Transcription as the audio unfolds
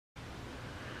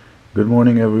Good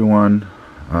morning, everyone.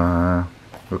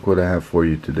 Look what I have for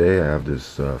you today. I have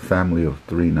this family of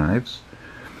 3 knives,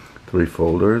 3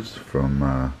 folders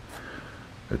from,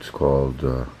 it's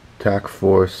called Tac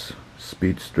Force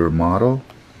Speedster Model.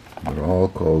 They're all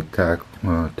called Tac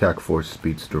Force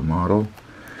Speedster Model.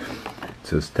 It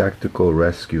says Tactical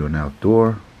Rescue and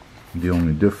Outdoor. The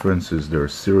only difference is their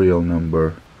serial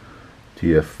number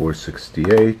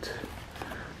TF468.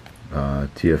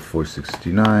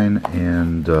 TF469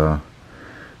 and the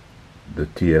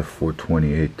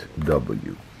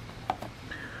TF428W.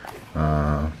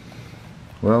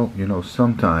 Well,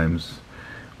 sometimes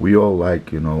we all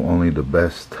like, only the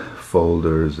best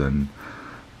folders and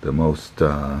the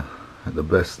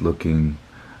best looking,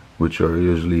 which are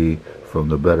usually from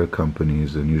the better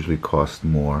companies and usually cost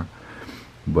more.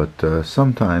 But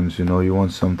sometimes, you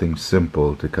want something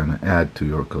simple to kind of add to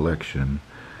your collection.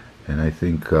 And I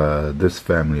think this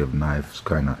family of knives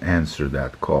kind of answer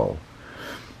that call.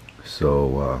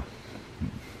 So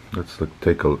let's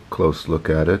take a close look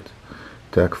at it.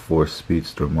 Tac Force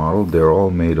Speedster Model. They're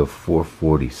all made of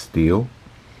 440 steel.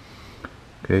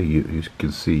 Okay, you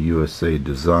can see USA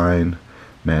design,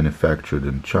 manufactured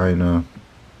in China.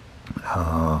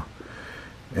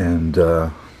 And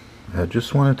I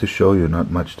just wanted to show you, not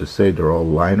much to say, they're all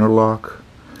liner lock.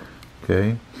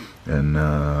 Okay, and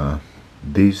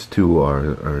these two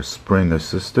are spring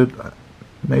assisted.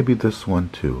 Maybe this one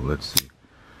too. Let's see.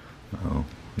 Oh,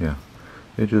 yeah.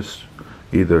 They just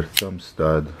either thumb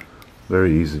stud,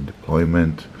 very easy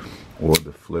deployment, or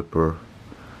the flipper.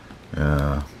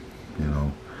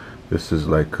 This is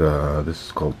like this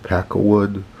is called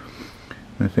Packawood.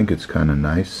 I think it's kind of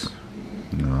nice.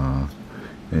 And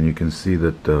you can see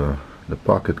that the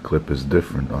pocket clip is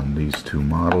different on these two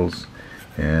models,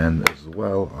 and as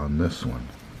well on this one.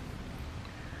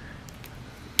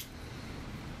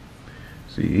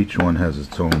 See, each one has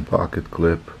its own pocket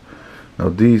clip. Now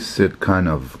these sit kind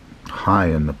of high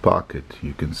in the pocket.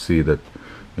 You can see that,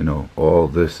 all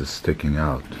this is sticking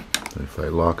out. If I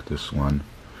lock this one,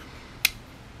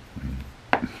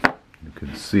 you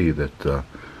can see that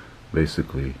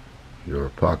basically your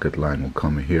pocket line will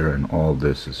come here and all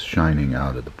this is shining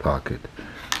out of the pocket.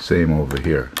 Same over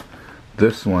here.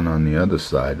 This one on the other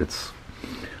side, it's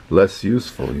less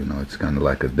useful, it's kind of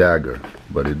like a dagger,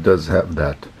 but it does have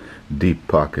that deep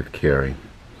pocket carry.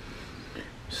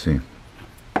 See,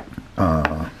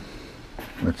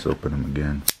 let's open them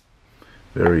again.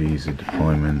 Very easy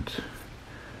deployment.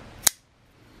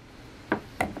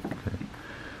 Okay.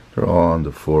 They're all on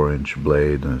the 4-inch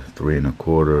blade, 3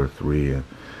 1/4,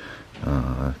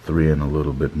 3 and a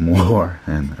little bit more,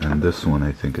 and this one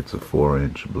I think it's a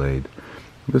 4-inch blade.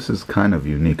 This is kind of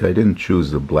unique. I didn't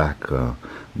choose the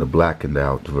blackened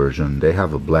out version. They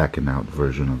have a blackened out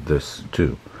version of this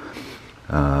too.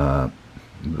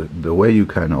 The way you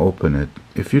kind of open it,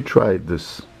 if you try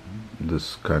this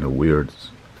kind of weird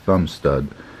thumb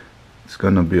stud, it's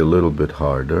gonna be a little bit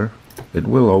harder. It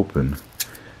will open.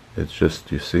 It's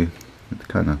just, you see, it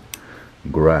kind of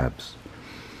grabs.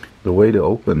 The way to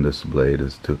open this blade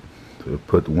is to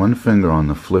put one finger on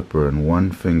the flipper and one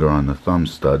finger on the thumb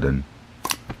stud and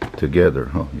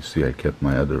together. Oh, you see, I kept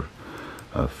my other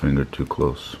finger too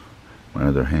close, my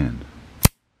other hand.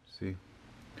 See?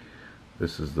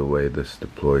 This is the way this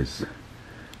deploys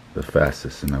the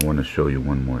fastest, and I want to show you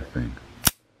one more thing.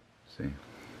 See,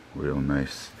 real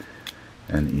nice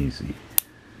and easy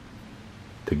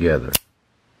together.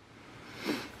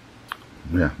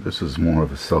 Yeah, this is more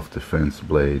of a self-defense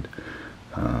blade,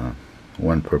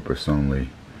 one purpose only.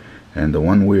 And the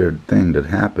one weird thing that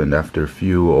happened after a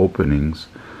few openings,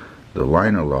 the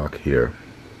liner lock here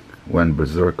went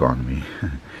berserk on me.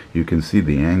 You can see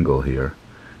the angle here.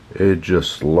 It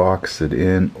just locks it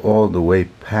in all the way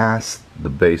past the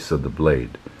base of the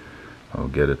blade. I'll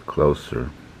get it closer.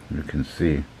 You can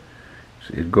see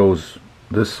it goes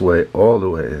this way all the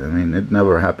way. I mean, it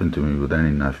never happened to me with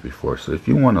any knife before. So if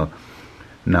you want to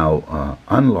now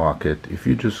unlock it, if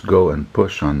you just go and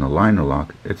push on the liner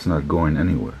lock, it's not going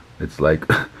anywhere. It's like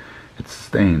it's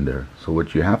staying there. So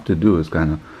what you have to do is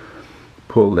kind of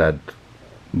pull that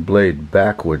blade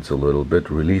backwards a little bit,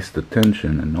 release the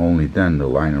tension, and only then the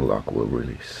liner lock will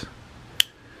release.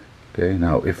 Okay,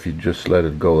 now if you just let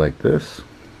it go like this,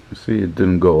 you see it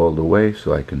didn't go all the way,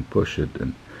 so I can push it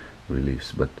and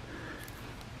release. But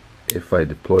if I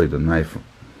deploy the knife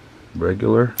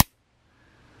regular,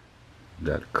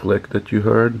 that click that you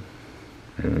heard,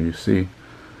 here you see, you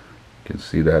can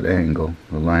see that angle.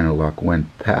 The liner lock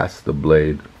went past the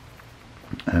blade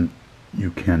and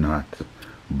you cannot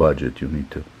budge it. You need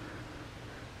to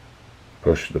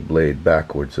push the blade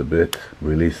backwards a bit,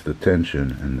 release the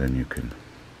tension, and then you can.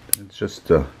 It's just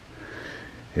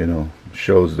you know,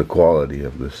 shows the quality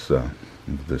of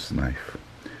this knife.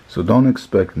 So don't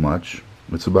expect much.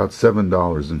 It's about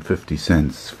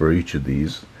 $7.50 for each of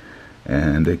these,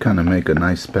 and they kind of make a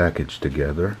nice package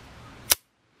together.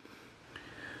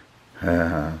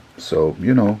 So,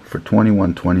 you know, for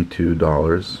 $21,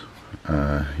 $22,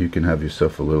 you can have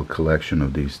yourself a little collection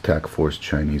of these Tac Force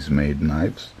Chinese made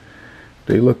knives.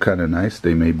 They look kind of nice.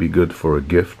 They may be good for a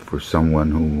gift for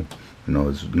someone who, you know,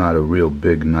 is not a real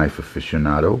big knife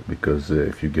aficionado, because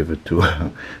if you give it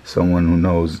to someone who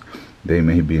knows, they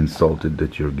may be insulted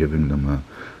that you're giving them a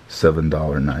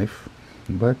 $7 knife.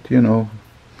 But, you know,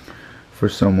 for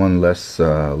someone less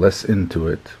into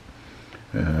it,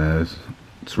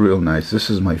 it's real nice. This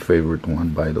is my favorite one,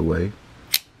 by the way.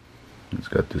 It's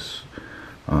got this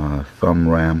thumb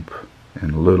ramp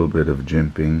and a little bit of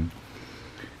jimping,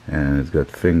 and it's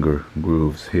got finger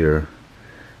grooves here.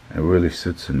 It really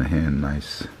sits in the hand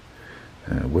nice.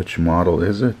 Which model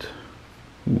is it?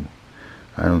 Ooh,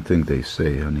 I don't think they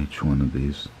say on each one of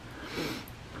these,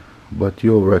 but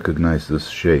you'll recognize this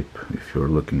shape if you're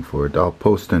looking for it. I'll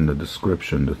post in the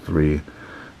description the three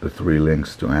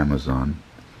links to Amazon.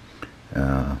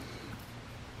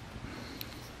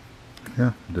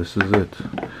 Yeah, this is it.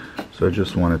 So I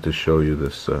just wanted to show you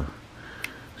this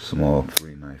small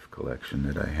 3-knife collection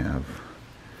that I have.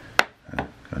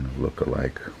 Kind of look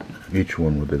alike, each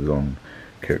one with its own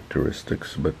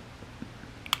characteristics, but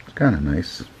it's kind of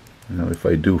nice. You know, if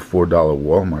I do $4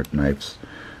 Walmart knives,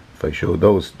 if I show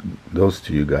those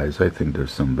to you guys, I think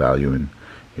there's some value in,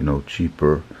 you know,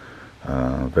 cheaper,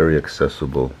 very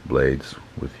accessible blades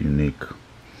with unique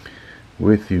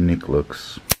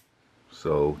looks.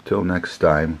 So till next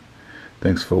time,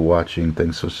 thanks for watching,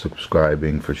 thanks for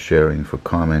subscribing, for sharing, for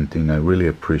commenting. I really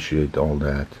appreciate all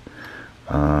that.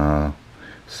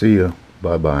 See ya.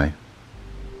 Bye bye.